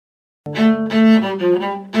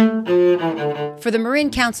For the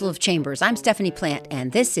Marin Council of Chambers, I'm Stephanie Plant,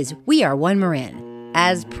 and this is We Are One Marin.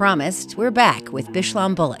 As promised, we're back with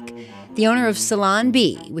Bishlam Bullock, the owner of Salon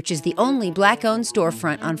B, which is the only black-owned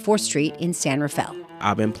storefront on 4th Street in San Rafael.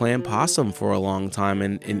 I've been playing possum for a long time,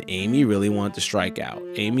 and Amy really wanted to strike out.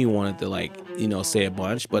 Amy wanted to, say a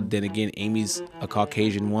bunch, but then again, Amy's a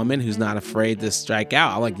Caucasian woman who's not afraid to strike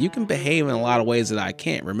out. I'm like, you can behave in a lot of ways that I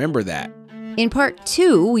can't. Remember that. In part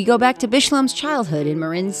 2, we go back to Bishlam's childhood in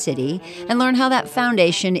Marin City and learn how that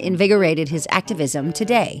foundation invigorated his activism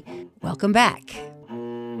today. Welcome back.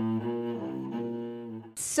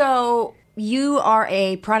 So, you are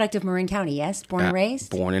a product of Marin County, yes? Born and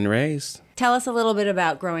raised? Born and raised. Tell us a little bit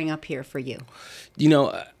about growing up here for you.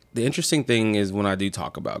 The interesting thing is when I do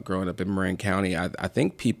talk about growing up in Marin County, I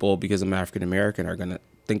think people, because I'm African American, are going to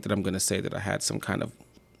think that I'm going to say that I had some kind of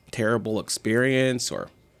terrible experience or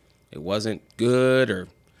it wasn't good, or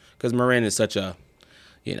because Marin is such a,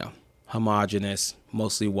 homogenous,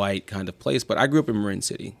 mostly white kind of place. But I grew up in Marin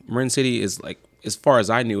City. Marin City is like, as far as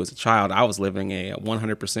I knew as a child, I was living a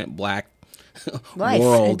 100% black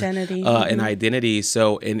world identity. And identity.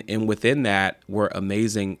 So, and within that were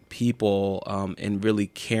amazing people and really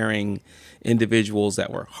caring individuals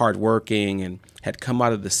that were hardworking and had come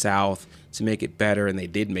out of the South to make it better, and they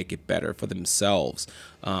did make it better for themselves.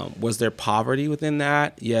 Was there poverty within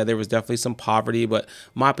that? Yeah, there was definitely some poverty, but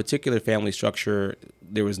my particular family structure,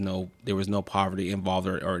 there was no poverty involved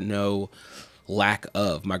or no lack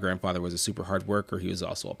of. My grandfather was a super hard worker. He was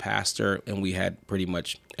also a pastor, and we had pretty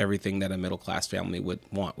much everything that a middle class family would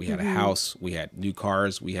want. We had a house, we had new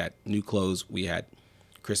cars, we had new clothes, we had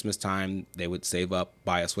Christmas time, they would save up,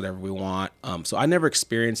 buy us whatever we want. So I never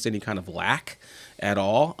experienced any kind of lack at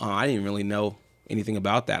all. I didn't really know anything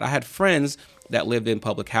about that. I had friends that lived in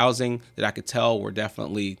public housing that I could tell were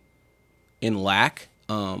definitely in lack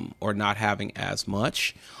or not having as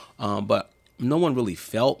much. But no one really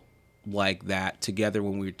felt like that together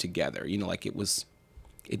when we were together.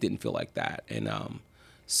 It didn't feel like that. And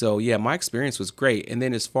so, yeah, my experience was great. And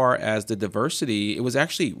then as far as the diversity, it was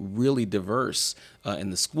actually really diverse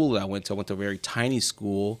in the school that I went to. I went to a very tiny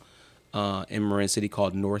school in Marin City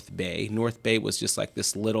called North Bay. North Bay was just like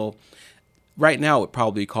this little, right now it would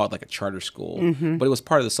probably be called like a charter school, but it was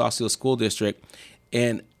part of the Sausalito School District.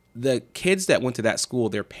 And the kids that went to that school,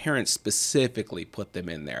 their parents specifically put them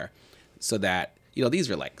in there so that,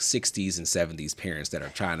 these are like 60s and 70s parents that are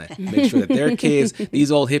trying to make sure that their kids,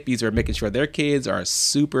 these old hippies are making sure their kids are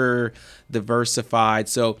super diversified.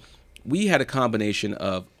 So we had a combination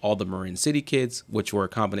of all the Marin City kids, which were a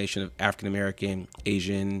combination of African American,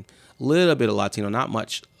 Asian, little bit of Latino, not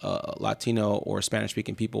much Latino or Spanish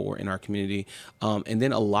speaking people were in our community. And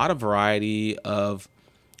then a lot of variety of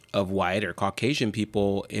white or Caucasian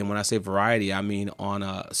people. And when I say variety, I mean on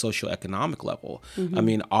a socioeconomic level. I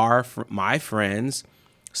mean, my friends,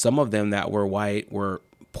 some of them that were white were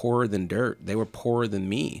poorer than dirt. They were poorer than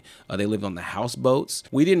me. They lived on the houseboats.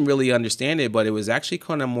 We didn't really understand it, but it was actually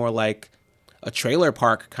kind of more like a trailer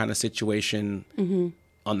park kind of situation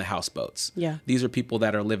on the houseboats. Yeah. These are people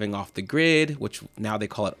that are living off the grid, which now they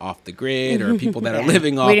call it off the grid, or people that are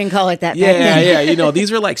living off. We didn't call it that back then. Yeah.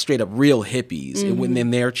 These are like straight up real hippies, and when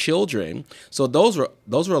then they're children. So those were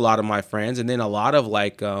a lot of my friends, and then a lot of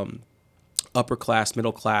like upper class,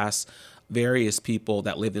 middle class, various people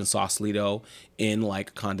that lived in Sausalito in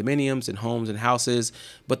like condominiums and homes and houses,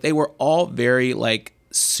 but they were all very like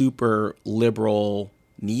super liberal,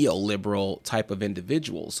 neoliberal type of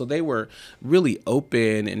individuals. So they were really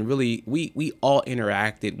open and really, we all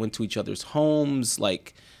interacted, went to each other's homes.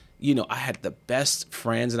 Like, I had the best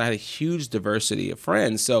friends and I had a huge diversity of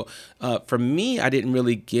friends. So for me, I didn't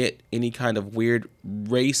really get any kind of weird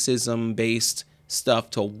racism based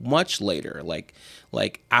stuff till much later, like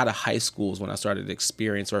out of high schools when I started to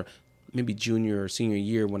experience, or maybe junior or senior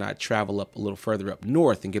year when I travel up a little further up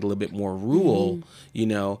north and get a little bit more rural,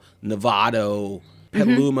 Novato,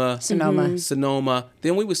 Petaluma, Sonoma.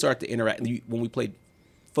 Then we would start to interact. When we played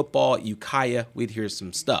football at Ukiah, we'd hear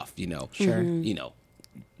some stuff, the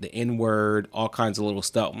N-word, all kinds of little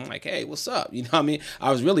stuff. I'm like, hey, what's up? You know what I mean? I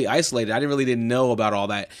was really isolated. I didn't know about all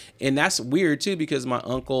that. And that's weird, too, because my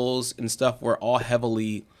uncles and stuff were all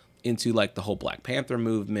heavily into, like, the whole Black Panther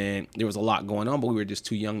movement. There was a lot going on, but we were just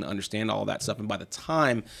too young to understand all that stuff. And by the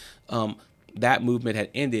time that movement had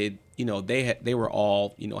ended, they were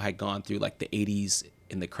all, had gone through, like, the 80s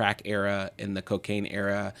in the crack era and the cocaine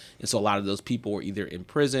era. And so a lot of those people were either in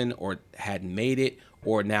prison or hadn't made it,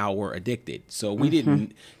 or now were addicted. So we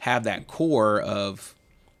didn't have that core of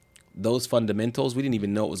those fundamentals. We didn't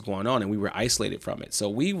even know what was going on, and we were isolated from it. So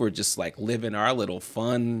we were just like living our little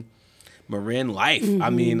fun Marin life. I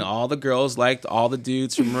mean, all the girls liked all the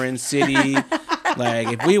dudes from Marin City.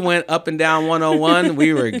 Like, if we went up and down 101,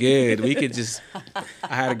 we were good. We could just,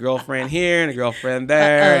 I had a girlfriend here and a girlfriend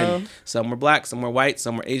there. And some were black, some were white,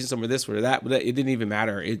 some were Asian, some were this, were that. But it didn't even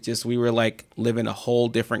matter. It just, we were like living a whole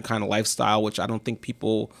different kind of lifestyle, which I don't think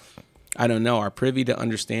people, I don't know, are privy to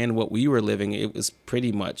understand what we were living. It was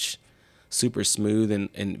pretty much super smooth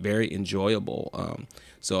and very enjoyable.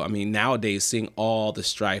 So, I mean, nowadays, seeing all the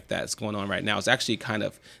strife that's going on right now, it's actually kind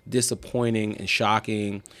of disappointing and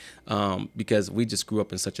shocking because we just grew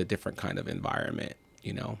up in such a different kind of environment,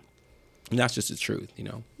 you know. And that's just the truth, you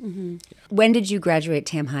know. Mm-hmm. Yeah. When did you graduate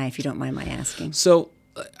Tam High, if you don't mind my asking? So,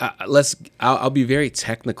 I'll be very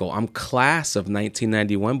technical. I'm class of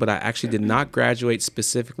 1991, but I actually did not graduate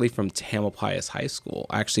specifically from Tamalpais High School.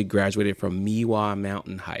 I actually graduated from Miwah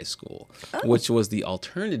Mountain High School, which was the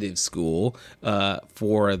alternative school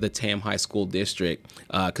for the Tam High School District,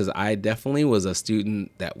 because I definitely was a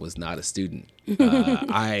student that was not a student.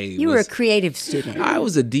 You were a creative student. I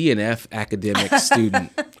was a DNF academic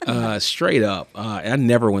student, straight up. I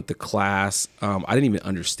never went to class. I didn't even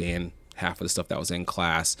understand half of the stuff that was in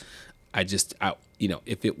class. You know,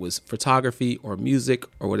 if it was photography or music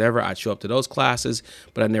or whatever, I'd show up to those classes,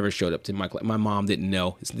 but I never showed up to my class. My mom didn't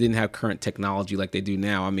know. It didn't have current technology like they do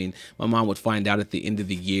now. I mean, my mom would find out at the end of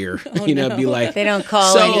the year, be like, they don't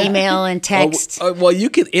call and email and text. Well,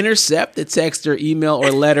 you could intercept the text or email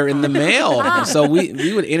or letter in the mail. So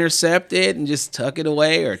we would intercept it and just tuck it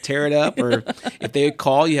away or tear it up. Or if they would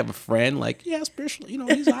call, you have a friend like, yes, Bishop,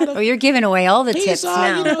 he's out of. Oh, you're giving away all the tips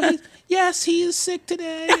now. Yes, he is sick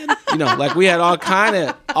today. And, like we had all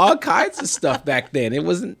kinds of stuff back then. It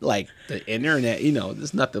wasn't like the internet,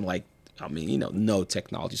 there's nothing like, no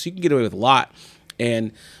technology. So you can get away with a lot.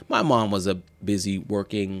 And my mom was a busy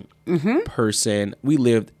working person. We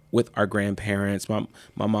lived with our grandparents. My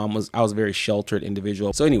mom I was a very sheltered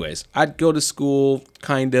individual. So anyways, I'd go to school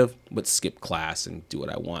kind of, but skip class and do what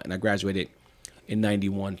I want. And I graduated in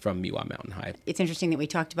 91 from Miwah Mountain High. It's interesting that we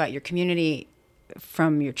talked about your community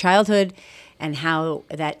from your childhood and how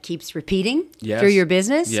that keeps repeating through your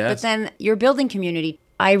business. Yes. But then your building community.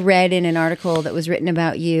 I read in an article that was written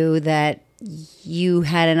about you that you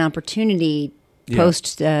had an opportunity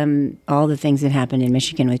post all the things that happened in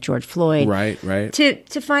Michigan with George Floyd. Right.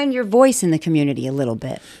 To find your voice in the community a little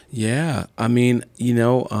bit. Yeah. I mean,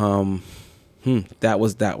 that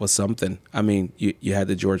was something. I mean, you had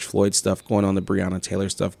the George Floyd stuff going on, the Breonna Taylor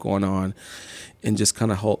stuff going on, and just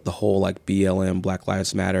kind of the whole like BLM, Black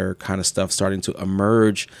Lives Matter kind of stuff starting to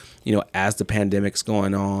emerge, as the pandemic's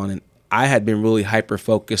going on. And I had been really hyper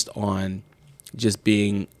focused on just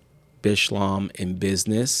being Bishlam in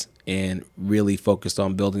business and really focused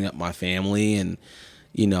on building up my family and,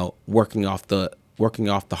 working off the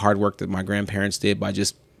hard work that my grandparents did by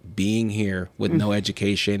just being here with no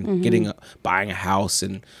education, buying a house.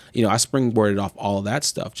 And, I springboarded off all of that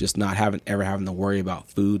stuff, just not having to worry about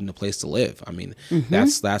food and a place to live. I mean,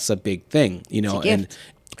 that's a big thing,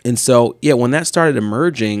 and so, when that started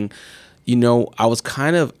emerging, I was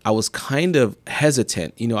kind of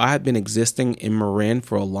hesitant. I had been existing in Marin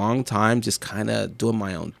for a long time, just kind of doing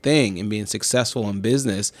my own thing and being successful in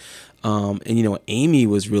business. And Amy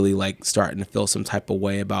was really like starting to feel some type of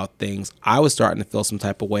way about things. I was starting to feel some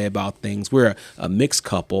type of way about things. We're a mixed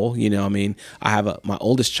couple, I mean, my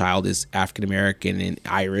oldest child is African American and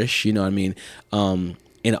Irish, and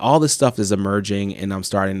all this stuff is emerging, and I'm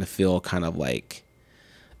starting to feel kind of like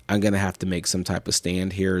I'm going to have to make some type of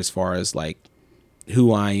stand here as far as like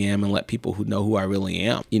who I am and let people who know who I really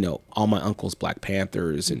am. All my uncles, Black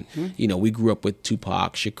Panthers, and, we grew up with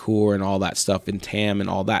Tupac, Shakur, and all that stuff, and Tam and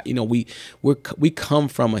all that. We come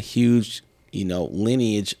from a huge,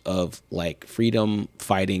 lineage of like freedom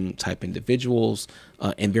fighting type individuals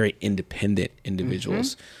and very independent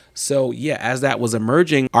individuals. So, as that was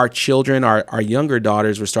emerging, our children, our younger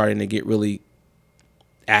daughters were starting to get really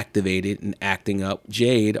activated and acting up.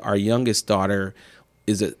 Jade, our youngest daughter,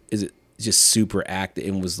 is just super active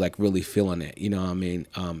and was like really feeling it. I mean,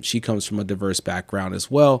 she comes from a diverse background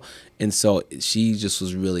as well, and so she just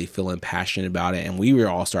was really feeling passionate about it, and we were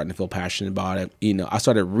all starting to feel passionate about it. I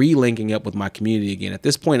started re-linking up with my community again. At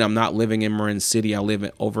this point, I'm not living in Marin City. I live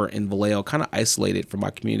over in Vallejo, kind of isolated from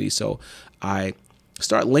my community. So I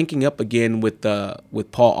start linking up again with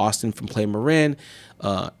Paul Austin from Play Marin,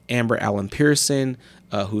 Amber Allen Pearson,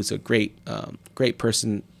 who's a great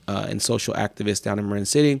person and social activist down in Marin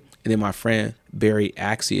City, and then my friend Barry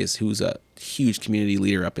Axius, who's a huge community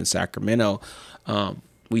leader up in Sacramento.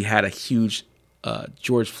 We had a huge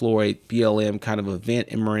George Floyd BLM kind of event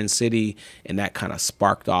in Marin City, and that kind of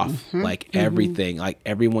sparked off like everything. Like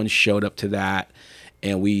everyone showed up to that,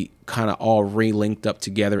 and we kind of all re-linked up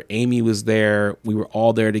together. Amy was there. We were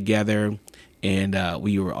all there together. And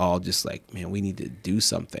we were all just like, man, we need to do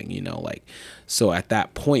something, like. So at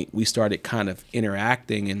that point, we started kind of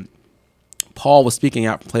interacting, and Paul was speaking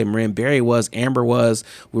out from Play Marin. Barry was, Amber was.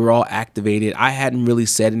 We were all activated. I hadn't really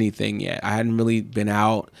said anything yet. I hadn't really been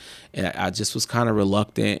out, and I just was kind of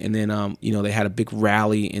reluctant. And then, they had a big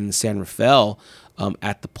rally in San Rafael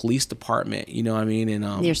at the police department. You know what I mean?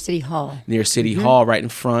 And near City Hall. Near City Hall, right in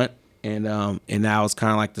front. And that was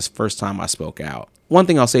kind of like this first time I spoke out. One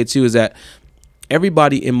thing I'll say too is that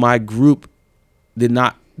everybody in my group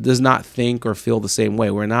does not think or feel the same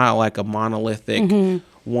way. We're not like a monolithic,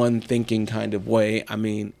 one thinking kind of way. I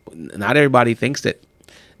mean, not everybody thinks that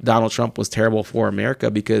Donald Trump was terrible for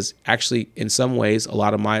America, because actually, in some ways, a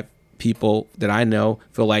lot of my people that I know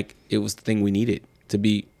feel like it was the thing we needed to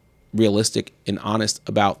be realistic and honest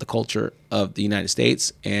about the culture of the United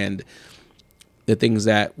States, and the things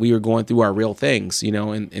that we were going through are real things,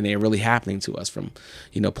 and they're really happening to us, from,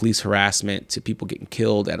 police harassment to people getting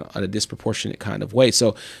killed at a disproportionate kind of way.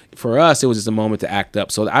 So for us, it was just a moment to act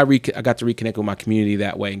up. So I got to reconnect with my community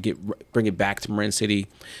that way and bring it back to Marin City.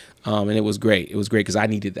 And it was great. It was great because I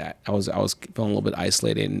needed that. I was feeling a little bit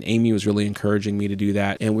isolated, and Amy was really encouraging me to do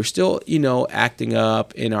that. And we're still, acting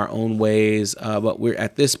up in our own ways. But we're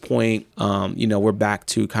at this point, we're back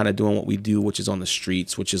to kind of doing what we do, which is on the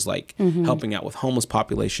streets, which is like helping out with homeless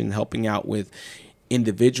population, helping out with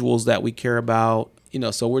individuals that we care about.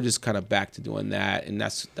 So we're just kind of back to doing that, and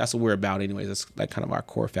that's what we're about, anyways. That's like kind of our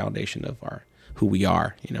core foundation of who we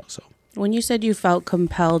are. So when you said you felt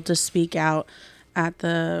compelled to speak out at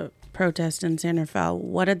the protest in San Rafael,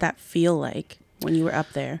 what did that feel like when you were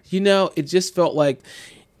up there? It just felt like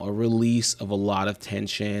a release of a lot of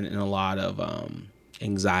tension and a lot of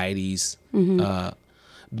anxieties.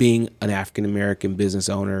 Being an African-American business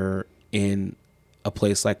owner in a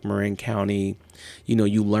place like Marin County,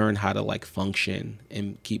 you learn how to like function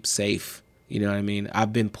and keep safe. You know what I mean?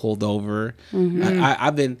 I've been pulled over. I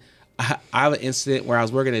have an incident where I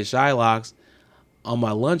was working at Shylocks. On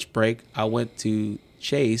my lunch break, I went to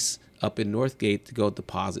Chase up in Northgate to go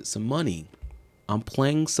deposit some money. I'm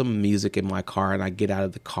playing some music in my car, and I get out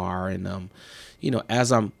of the car, and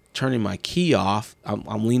as I'm turning my key off,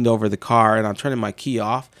 I'm leaned over the car, and I'm turning my key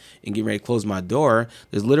off and getting ready to close my door.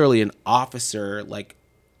 There's literally an officer like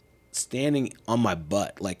standing on my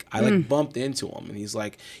butt. Like I like bumped into him, and he's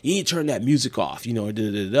like, "You need to turn that music off," And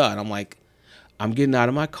I'm like, I'm getting out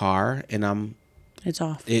of my car, and it's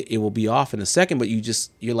off. It will be off in a second, but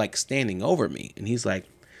you're like standing over me. And he's like,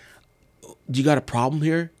 "Do you got a problem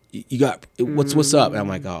here? You got, what's up?" And I'm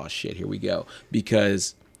like, "Oh shit, here we go."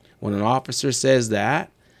 Because when an officer says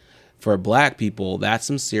that, for Black people, that's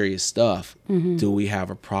some serious stuff. Do we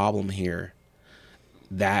have a problem here?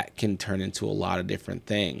 That can turn into a lot of different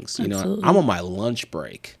things. Absolutely. I'm on my lunch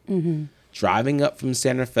break, driving up from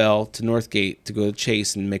San Rafael to Northgate to go to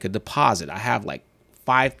Chase and make a deposit. I have like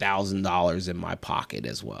 $5,000 in my pocket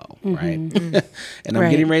as well, right? And I'm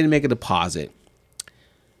getting ready to make a deposit.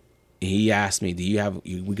 He asked me,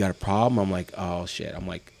 we got a problem? I'm like, oh shit. I'm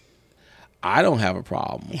like, I don't have a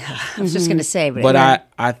problem. Yeah, I was just going to say. But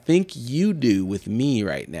I think you do with me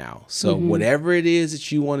right now. So whatever it is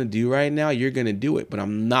that you want to do right now, you're going to do it. But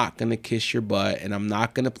I'm not going to kiss your butt, and I'm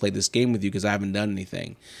not going to play this game with you because I haven't done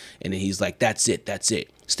anything. And then he's like, that's it.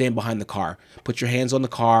 Stand behind the car. Put your hands on the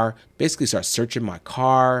car. Basically starts searching my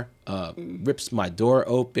car, rips my door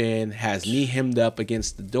open, has me hemmed up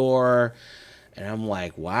against the door. And I'm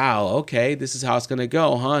like, wow, okay, this is how it's going to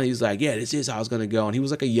go, huh? And he's like, yeah, this is how it's going to go. And he was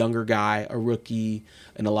like a younger guy, a rookie.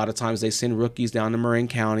 And a lot of times they send rookies down to Marin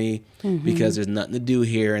County because there's nothing to do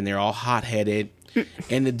here, and they're all hot-headed.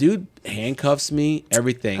 And the dude handcuffs me,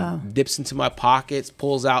 everything, dips into my pockets,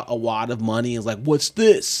 pulls out a wad of money, and is like, what's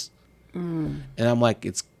this? And I'm like,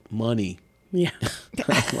 it's money. Yeah.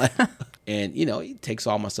 And, he takes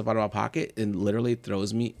all my stuff out of my pocket and literally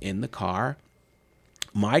throws me in the car.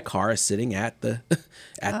 My car is sitting at the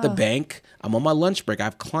bank. I'm on my lunch break. I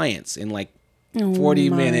have clients in like 40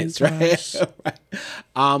 minutes, right?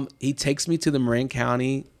 He takes me to the Marin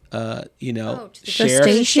County,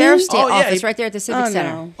 sheriff's office right there at the Civic Center.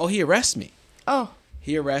 No. Oh, he arrests me. Oh.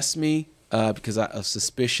 He arrests me because of a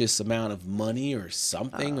suspicious amount of money or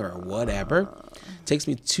something or whatever. Takes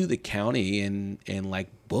me to the county and like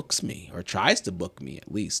books me, or tries to book me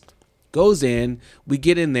at least. Goes in, we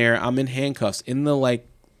get in there, I'm in handcuffs in the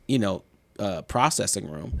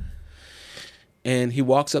processing room. And he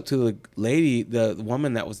walks up to the lady, the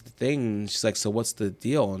woman that was the thing, and she's like, so what's the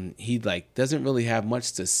deal? And he like doesn't really have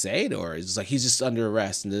much to say to her. It's just like, he's just under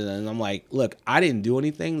arrest. And I'm like, look, I didn't do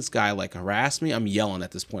anything. This guy like harassed me. I'm yelling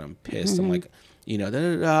at this point. I'm pissed. I'm like, you know, da,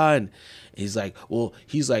 da, da. And he's like, well,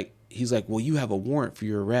 well, you have a warrant for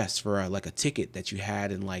your arrest for like a ticket that you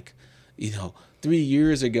had in like, you know, 3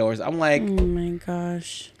 years ago. Or I'm like, Oh my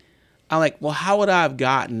gosh. I'm like, well, how would I have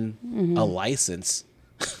gotten a license?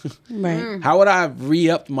 Right. How would I have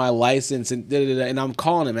re-upped my license and da, da, da, and I'm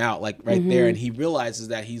calling him out like right there, and he realizes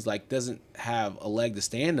that he's like doesn't have a leg to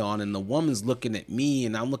stand on, and the woman's looking at me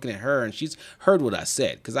and I'm looking at her, and she's heard what I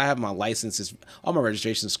said because I have my licenses, all my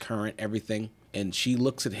registrations current, everything, and she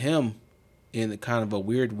looks at him in a kind of a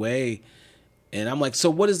weird way. And I'm like, so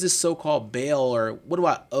what is this so-called bail, or what do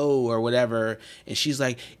I owe, or whatever? And she's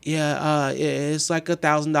like, yeah, it's like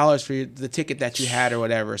 $1,000 for the ticket that you had, or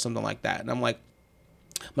whatever, or something like that. And I'm like,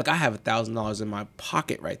 I have $1,000 in my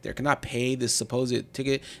pocket right there. Can I pay this supposed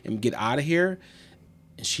ticket and get out of here?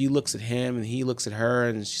 And she looks at him, and he looks at her,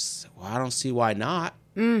 and she's like, well, I don't see why not.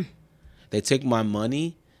 They take my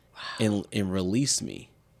money and release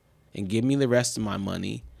me and give me the rest of my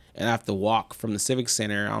money. And I have to walk from the Civic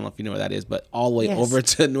Center, I don't know if you know where that is, but all the way over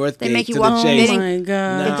to Northgate They make you to walk. the Chase. Oh my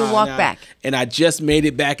God. They have to walk back. And I just made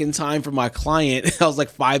it back in time for my client. I was like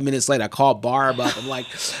 5 minutes late. I called Barb up. I'm like,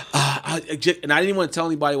 and I didn't even want to tell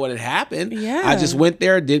anybody what had happened. Yeah. I just went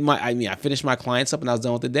there, I finished my clients up, and I was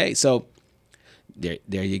done with the day. So there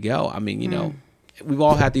you go. I mean, you know, we've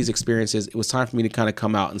all had these experiences. It was time for me to kind of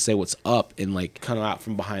come out and say what's up and like come out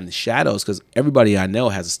from behind the shadows, because everybody I know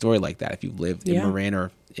has a story like that if you've lived in Marin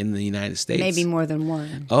or in the United States. Maybe more than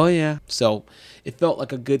one. Oh, yeah. So it felt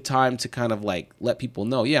like a good time to kind of like let people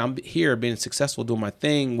know, yeah, I'm here being successful, doing my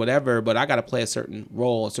thing, whatever, but I got to play a certain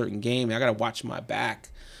role, a certain game. I got to watch my back,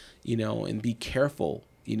 you know, and be careful,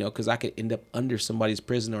 you know, because I could end up under somebody's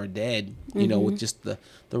prison or dead, you know, with just the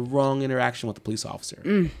wrong interaction with the police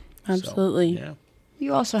officer. Absolutely. So, yeah.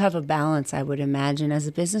 You also have a balance, I would imagine, as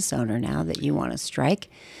a business owner now that you want to strike,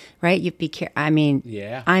 right? You be careful. I mean,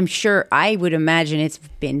 Yeah. I'm sure. I would imagine it's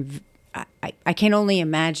been. I can only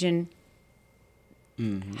imagine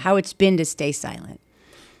how it's been to stay silent,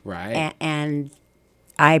 Right. and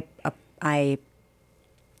I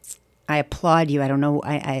applaud you. I don't know.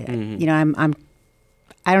 You know,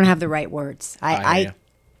 I don't have the right words. I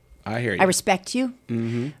hear you. I respect you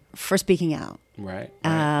for speaking out. Right.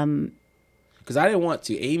 Because I didn't want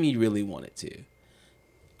to. Amy really wanted to.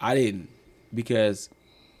 I didn't, because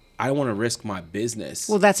I don't want to risk my business.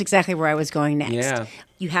 Well, that's exactly where I was going next. Yeah.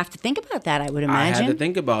 You have to think about that, I would I imagine. had to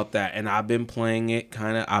think about that, and I've been playing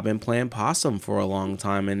I've been playing possum for a long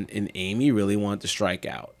time, and Amy really wanted to strike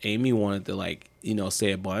out. Amy wanted to, like, you know,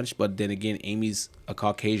 say a bunch, but then again, Amy's a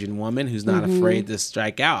Caucasian woman who's not afraid to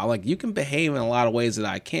strike out. I'm like, you can behave in a lot of ways that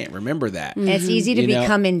I can't. Remember that. It's easy to You know?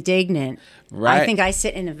 become indignant. Right. I think I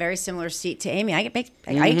sit in a very similar seat to Amy. I get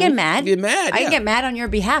mad. Get mad, I yeah. get mad on your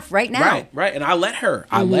behalf right now. Right. And I let her.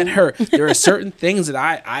 There are certain things that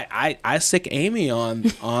I sick Amy on,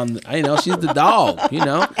 you know, she's the dog, you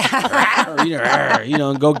know,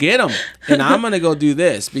 and go get him. And I'm going to go do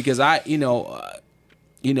this because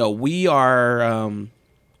we are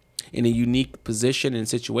in a unique position and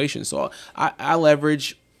situation. So I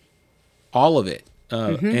leverage all of it.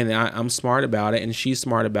 And I'm smart about it, and she's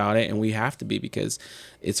smart about it, and we have to be, because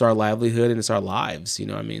it's our livelihood and it's our lives, you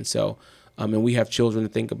know what I mean? So, and we have children to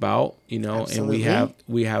think about, you know, Absolutely. and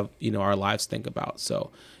we have, you know, our lives to think about. So,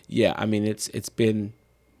 yeah, I mean, it's been,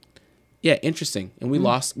 interesting. And we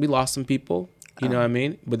lost some people, you know what I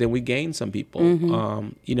mean? But then we gained some people,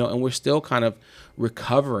 you know, and we're still kind of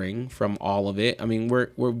recovering from all of it. I mean,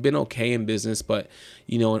 we've been okay in business, but,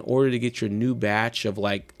 you know, in order to get your new batch of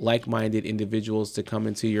like-minded individuals to come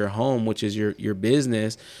into your home, which is your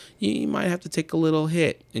business, you might have to take a little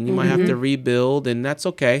hit, and you might have to rebuild, and that's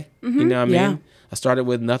okay. You know what I mean? Yeah. I started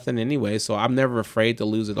with nothing anyway, so I'm never afraid to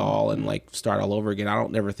lose it all and like start all over again. I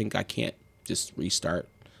don't never think I can't just restart.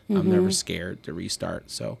 I'm never scared to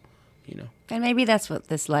restart. So, you know. And maybe that's what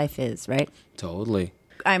this life is, right? Totally.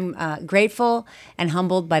 I'm grateful and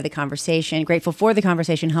humbled by the conversation, grateful for the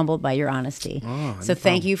conversation, humbled by your honesty. So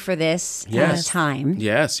thank you for this time.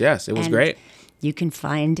 Yes. It was And great. You can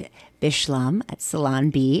find Bishlam at Salon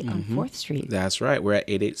B on 4th Street. That's right. We're at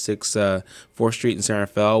 886 4th Street in San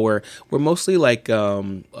Rafael. We're mostly like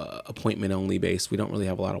appointment only based. We don't really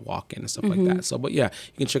have a lot of walk-in and stuff like that. So, but yeah,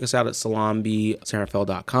 you can check us out at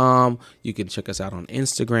salonbsanrafael.com. You can check us out on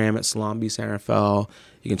Instagram at salonbsanrafael.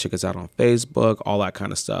 You can check us out on Facebook, all that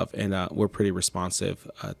kind of stuff. And we're pretty responsive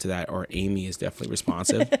to that, or Amy is definitely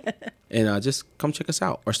responsive. And just come check us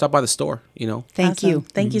out or stop by the store, you know. Thank Awesome. you.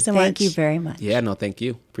 Thank you so much. Thank you very much. Yeah, no, thank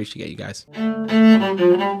you. Appreciate you guys.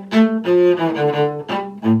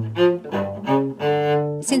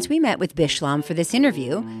 Since Since we met with Bishlam for this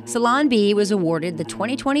interview, Salon B was awarded the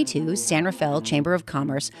 2022 San Rafael Chamber of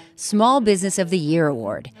Commerce Small Business of the Year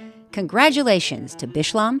Award. Congratulations to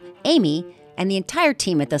Bishlam, Amy, and the entire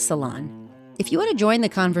team at the salon. If you want to join the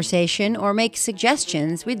conversation or make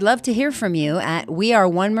suggestions, we'd love to hear from you at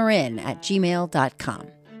weareonemarin@gmail.com.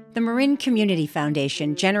 The Marin Community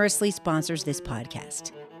Foundation generously sponsors this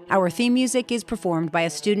podcast. Our theme music is performed by a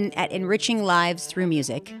student at Enriching Lives Through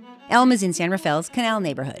Music. Elm is in San Rafael's Canal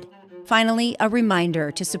neighborhood. Finally, a reminder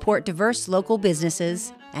to support diverse local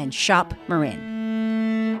businesses and shop Marin.